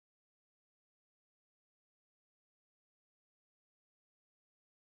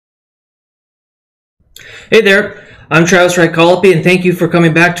Hey there, I'm Travis Wright-Colopy, and thank you for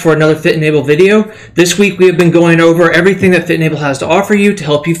coming back for another Fit Enable video. This week we have been going over everything that Fit Enable has to offer you to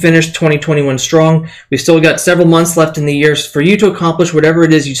help you finish 2021 strong. We've still got several months left in the year for you to accomplish whatever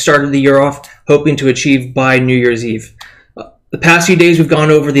it is you started the year off hoping to achieve by New Year's Eve. The past few days we've gone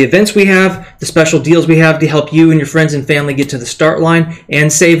over the events we have, the special deals we have to help you and your friends and family get to the start line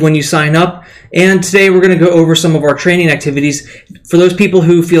and save when you sign up. And today we're going to go over some of our training activities for those people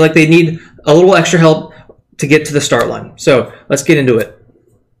who feel like they need a little extra help to get to the start line. So let's get into it.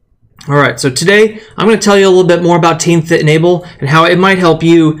 All right, so today I'm going to tell you a little bit more about Team Fit Enable and how it might help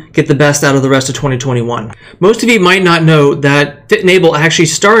you get the best out of the rest of 2021. Most of you might not know that Fit Enable actually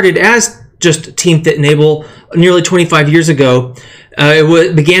started as just Team Fit Enable nearly 25 years ago.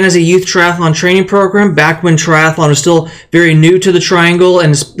 It began as a youth triathlon training program back when triathlon was still very new to the Triangle,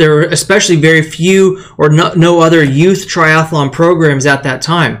 and there were especially very few or no other youth triathlon programs at that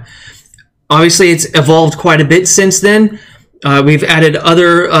time. Obviously, it's evolved quite a bit since then. We've added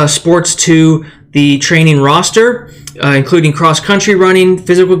other sports to the training roster, including cross-country running,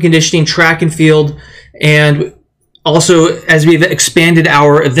 physical conditioning, track and field, and also, as we've expanded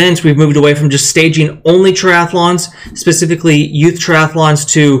our events, we've moved away from just staging only triathlons, specifically youth triathlons,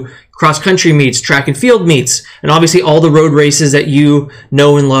 to cross-country meets, track and field meets, and obviously all the road races that you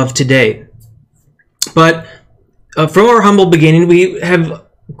know and love today. But from our humble beginning, we have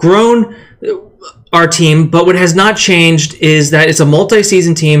grown our team, but what has not changed is that it's a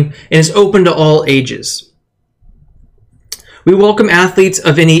multi-season team and it's open to all ages. We welcome athletes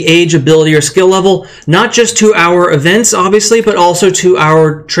of any age, ability, or skill level, not just to our events, obviously, but also to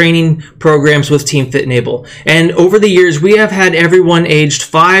our training programs with Team Fit Enable. And over the years, we have had everyone aged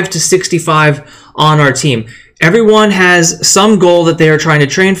 5 to 65 on our team. Everyone has some goal that they are trying to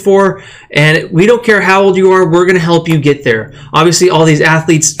train for, and we don't care how old you are, we're going to help you get there. Obviously, all these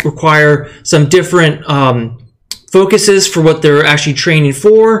athletes require some different focuses for what they're actually training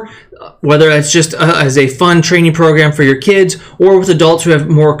for, whether it's just as a fun training program for your kids or with adults who have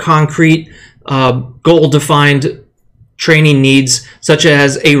more concrete goal-defined training needs, such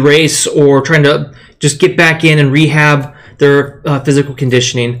as a race or trying to just get back in and rehab their physical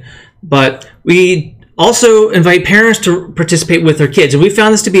conditioning. But we also invite parents to participate with their kids, and we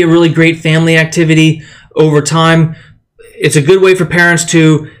found this to be a really great family activity over time. It's a good way for parents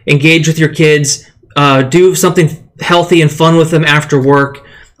to engage with your kids, do something healthy and fun with them after work.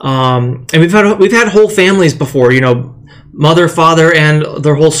 And we've had whole families before, you know, mother, father, and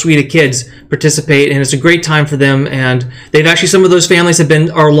their whole suite of kids participate, and it's a great time for them. And they've actually, some of those families have been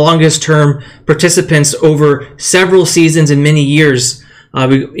our longest term participants over several seasons and many years,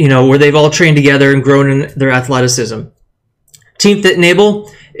 where they've all trained together and grown in their athleticism. Team Fit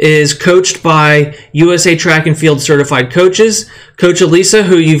Enable is coached by USA Track and Field certified coaches. Coach Elisa,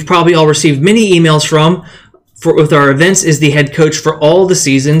 who you've probably all received many emails from, with our events, is the head coach for all the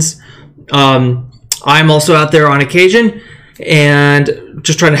seasons. I'm also out there on occasion and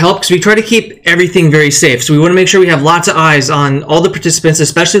just trying to help because we try to keep everything very safe. So we want to make sure we have lots of eyes on all the participants,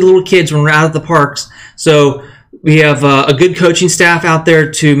 especially the little kids when we're out at the parks. So we have a good coaching staff out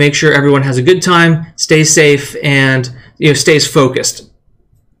there to make sure everyone has a good time, stays safe, and stays focused.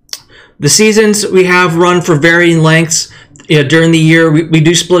 The seasons we have run for varying lengths. During the year, we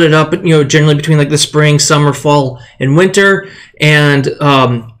do split it up, generally between like the spring, summer, fall, and winter. And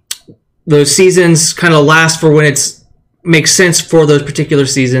those seasons kind of last for when it makes sense for those particular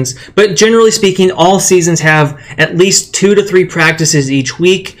seasons. But generally speaking, all seasons have at least 2 to 3 practices each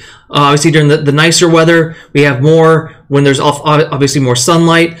week. Obviously, during the nicer weather, we have more when there's obviously more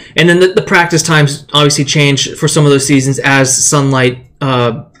sunlight. And then the practice times obviously change for some of those seasons as sunlight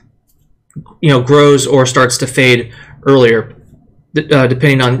grows or starts to fade earlier,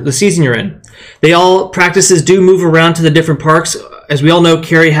 depending on the season you're in. Practices do move around to the different parks. As we all know,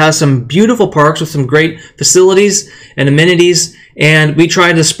 Cary has some beautiful parks with some great facilities and amenities, and we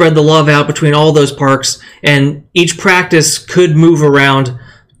try to spread the love out between all those parks, and each practice could move around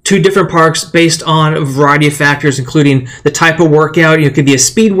to different parks based on a variety of factors, including the type of workout. It could be a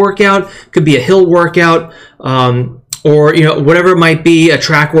speed workout, could be a hill workout, or whatever it might be, a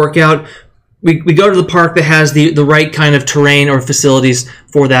track workout. We go to the park that has the right kind of terrain or facilities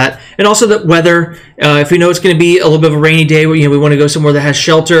for that. And also the weather. If we know it's going to be a little bit of a rainy day, we want to go somewhere that has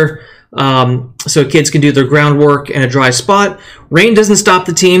shelter so kids can do their groundwork in a dry spot. Rain doesn't stop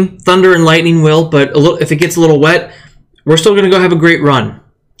the team. Thunder and lightning will, but if it gets a little wet, we're still going to go have a great run.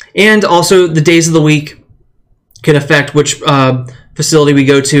 And also the days of the week can affect which facility we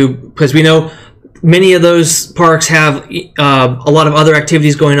go to, because we know many of those parks have a lot of other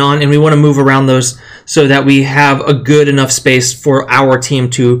activities going on, and we want to move around those so that we have a good enough space for our team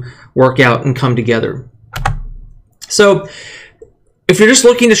to work out and come together. So if you're just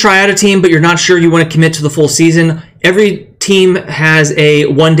looking to try out a team, but you're not sure you want to commit to the full season, every team has a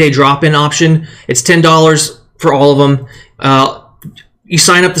one-day drop-in option. It's $10 for all of them. You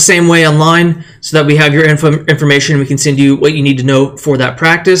sign up the same way online so that we have your information. We can send you what you need to know for that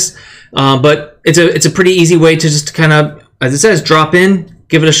practice. But it's a pretty easy way to just kind of, as it says, drop in,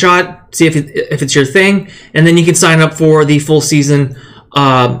 give it a shot, see if it's your thing, and then you can sign up for the full season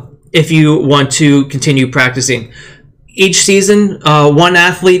if you want to continue practicing. Each season, an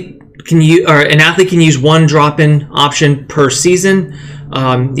athlete can use one drop-in option per season.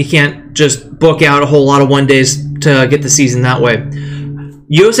 You can't just book out a whole lot of one days to get the season that way.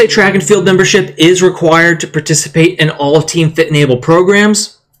 USA Track and Field membership is required to participate in all Team Fit Enable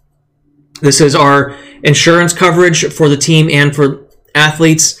programs. This is our insurance coverage for the team and for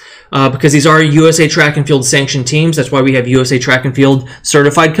athletes because these are USA Track and Field sanctioned teams. That's why we have USA Track and Field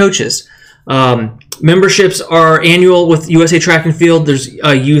certified coaches. Memberships are annual with USA Track and Field. There's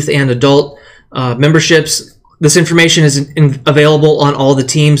youth and adult memberships. This information is available on all the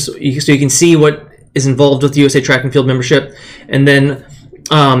teams, so you can see what is involved with the USA Track and Field membership. And then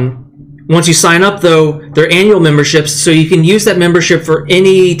once you sign up, though, they're annual memberships, so you can use that membership for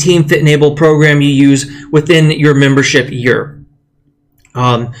any Team Fit Enable program you use within your membership year.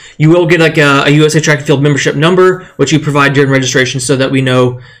 You will get like a USA Track and Field membership number, which you provide during registration so that we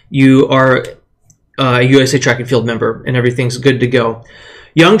know you are a USA Track and Field member and everything's good to go.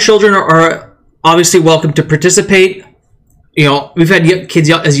 Young children are obviously welcome to participate. You know, we've had kids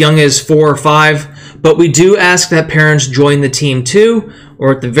as young as 4 or 5, but we do ask that parents join the team too,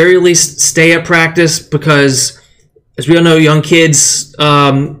 or at the very least stay at practice because, as we all know, young kids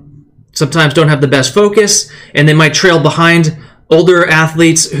sometimes don't have the best focus and they might trail behind older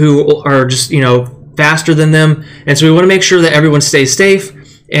athletes who are just, faster than them. And so we want to make sure that everyone stays safe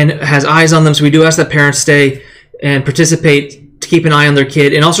and has eyes on them. So we do ask that parents stay and participate to keep an eye on their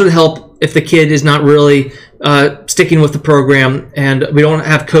kid, and also to help if the kid is not really sticking with the program, and we don't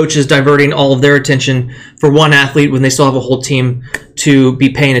have coaches diverting all of their attention for one athlete when they still have a whole team to be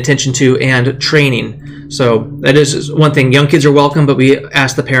paying attention to and training. So that is one thing. Young kids are welcome, but we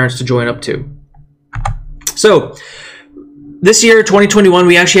ask the parents to join up too. So this year, 2021,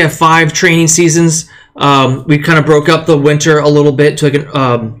 we actually have 5 training seasons. We kind of broke up the winter a little bit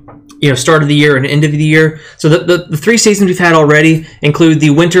to start of the year and end of the year. So the 3 seasons we've had already include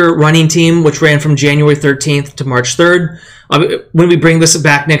the winter running team, which ran from January 13th to March 3rd. When we bring this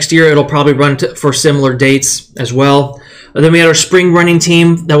back next year, it'll probably run for similar dates as well. Then we had our spring running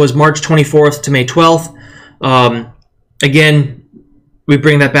team that was March 24th to May 12th. Again, we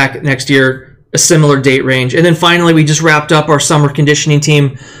bring that back next year, a similar date range. And then finally, we just wrapped up our summer conditioning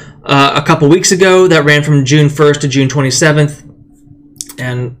team a couple weeks ago that ran from June 1st to June 27th.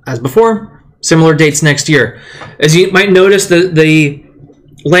 And as before, similar dates next year. As you might notice, the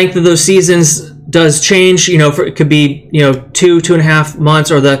length of those seasons does change. It could be 2.5 months,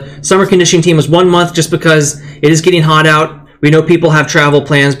 or the summer conditioning team was 1 month just because it is getting hot out. We know people have travel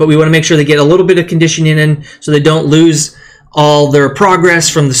plans, but we want to make sure they get a little bit of conditioning in so they don't lose all their progress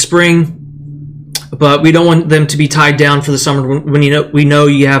from the spring. But we don't want them to be tied down for the summer when we know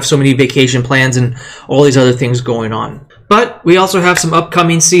you have so many vacation plans and all these other things going on. But we also have some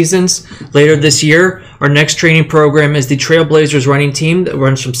upcoming seasons later this year. Our next training program is the Trailblazers running team that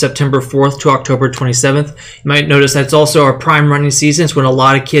runs from September 4th to October 27th. You might notice that's also our prime running season. It's when a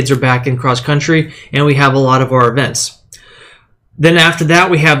lot of kids are back in cross country and we have a lot of our events. Then after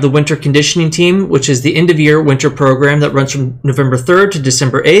that, we have the winter conditioning team, which is the end-of-year winter program that runs from November 3rd to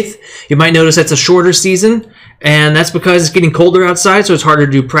December 8th. You might notice that's a shorter season, and that's because it's getting colder outside, so it's harder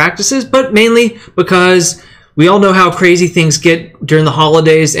to do practices, but mainly because we all know how crazy things get during the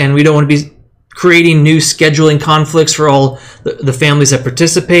holidays, and we don't want to be creating new scheduling conflicts for all the families that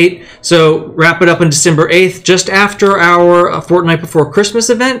participate. So wrap it up on December 8th, just after our fortnight before Christmas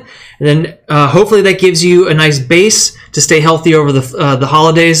event. And then hopefully that gives you a nice base to stay healthy over the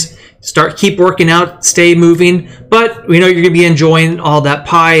holidays. Keep working out, stay moving. But we know you're going to be enjoying all that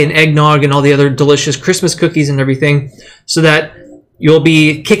pie and eggnog and all the other delicious Christmas cookies and everything, so that you'll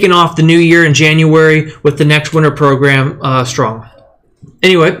be kicking off the new year in January with the next winter program strong.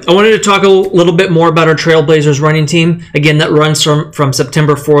 Anyway, I wanted to talk a little bit more about our Trailblazers running team. Again, that runs from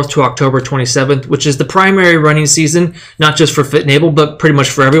September 4th to October 27th, which is the primary running season, not just for Fit Enable, but pretty much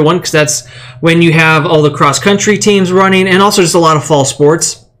for everyone, because that's when you have all the cross-country teams running and also just a lot of fall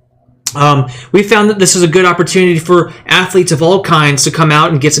sports. We found that this is a good opportunity for athletes of all kinds to come out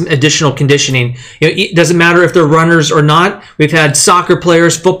and get some additional conditioning. It doesn't matter if they're runners or not. We've had soccer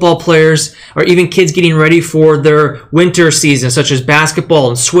players, football players, or even kids getting ready for their winter season, such as basketball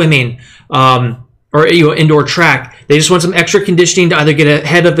and swimming, or indoor track. They just want some extra conditioning to either get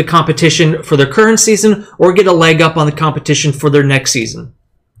ahead of the competition for their current season or get a leg up on the competition for their next season.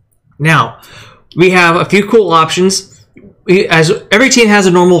 Now, we have a few cool options. As every team has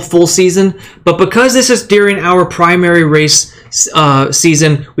a normal full season, but because this is during our primary race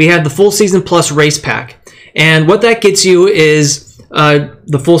season, we have the full season plus race pack. And what that gets you is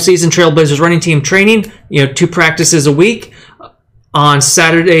the full season Trailblazers running team training, 2 practices a week on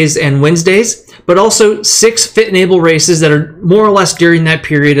Saturdays and Wednesdays, but also 6 Fit and Able races that are more or less during that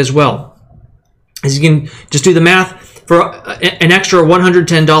period as well. As you can just do the math, for an extra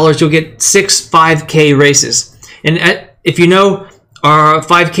 $110, you'll get 6 5K races. And if you know, our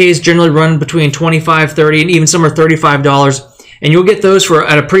 5Ks generally run between $25, $30, and even some are $35, and you'll get those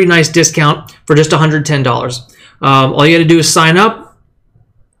at a pretty nice discount for just $110. All you got to do is sign up,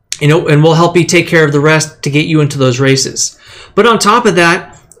 and we'll help you take care of the rest to get you into those races. But on top of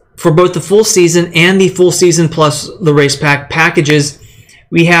that, for both the full season and the full season plus the race pack packages,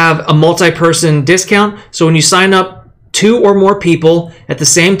 we have a multi-person discount. So when you sign up 2 or more people at the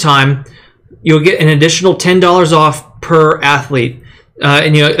same time, you'll get an additional $10 off per athlete.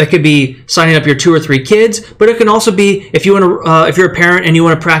 And that could be signing up your 2 or 3 kids, but it can also be if you want to, if you're a parent and you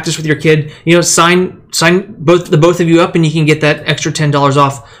want to practice with your kid, sign both of you up, and you can get that extra $10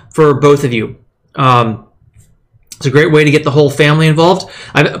 off for both of you. It's a great way to get the whole family involved.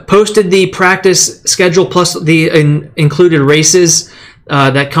 I've posted the practice schedule plus the included races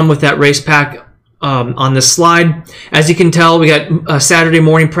that come with that race pack on this slide. As you can tell, we got Saturday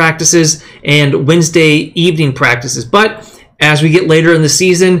morning practices and Wednesday evening practices. But as we get later in the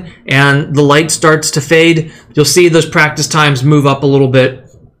season and the light starts to fade, you'll see those practice times move up a little bit,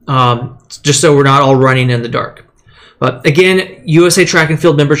 just so we're not all running in the dark. But again, USA Track and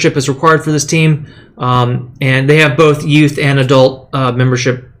Field membership is required for this team, and they have both youth and adult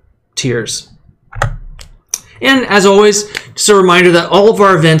membership tiers. And as always, just a reminder that all of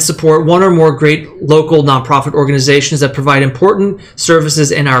our events support 1 or more great local nonprofit organizations that provide important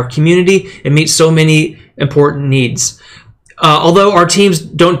services in our community and meet so many important needs. Although our teams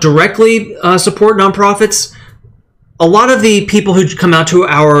don't directly support nonprofits, a lot of the people who come out to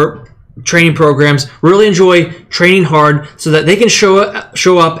our training programs really enjoy training hard so that they can show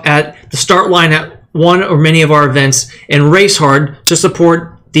up at the start line at one or many of our events and race hard to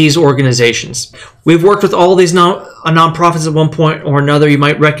support these organizations. We've worked with all of these nonprofits at one point or another. You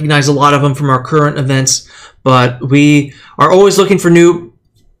might recognize a lot of them from our current events, but we are always looking for new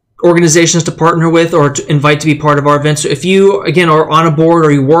organizations to partner with or to invite to be part of our events. So if you, again, are on a board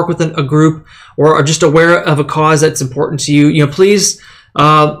or you work with a group or are just aware of a cause that's important to you, please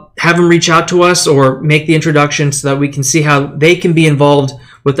have them reach out to us or make the introduction so that we can see how they can be involved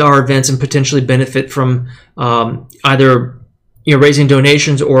with our events and potentially benefit from either raising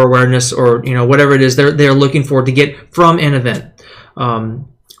donations or awareness or whatever it is they're looking for to get from an event.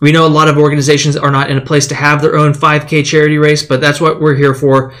 We know a lot of organizations are not in a place to have their own 5K charity race, but that's what we're here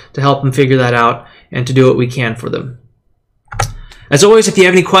for, to help them figure that out and to do what we can for them. As always, if you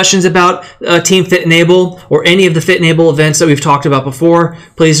have any questions about Team Fit and Able or any of the Fit and Able events that we've talked about before,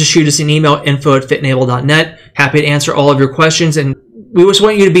 please just shoot us an email, info@fitandable.net. Happy to answer all of your questions, and we just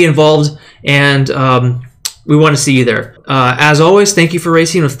want you to be involved, and we want to see you there. As always, thank you for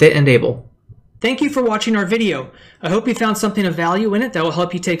racing with Fit and Able. Thank you for watching our video. I hope you found something of value in it that will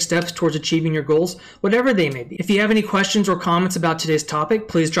help you take steps towards achieving your goals, whatever they may be. If you have any questions or comments about today's topic,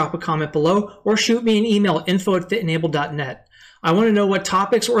 please drop a comment below or shoot me an email, info@fitandable.net. I want to know what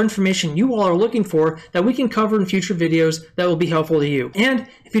topics or information you all are looking for that we can cover in future videos that will be helpful to you. And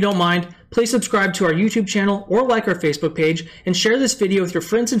if you don't mind, please subscribe to our YouTube channel or like our Facebook page and share this video with your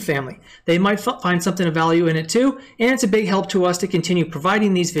friends and family. They might find something of value in it too, and it's a big help to us to continue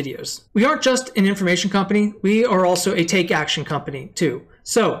providing these videos. We aren't just an information company, we are also a take action company too.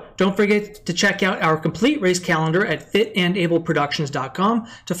 So don't forget to check out our complete race calendar at fitandableproductions.com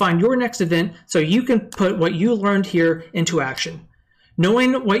to find your next event so you can put what you learned here into action.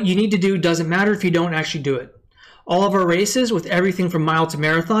 Knowing what you need to do doesn't matter if you don't actually do it. All of our races, with everything from mile to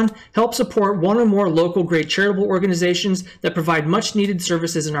marathon, help support 1 or more local great charitable organizations that provide much needed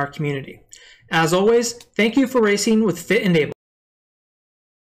services in our community. As always, thank you for racing with Fit and Able.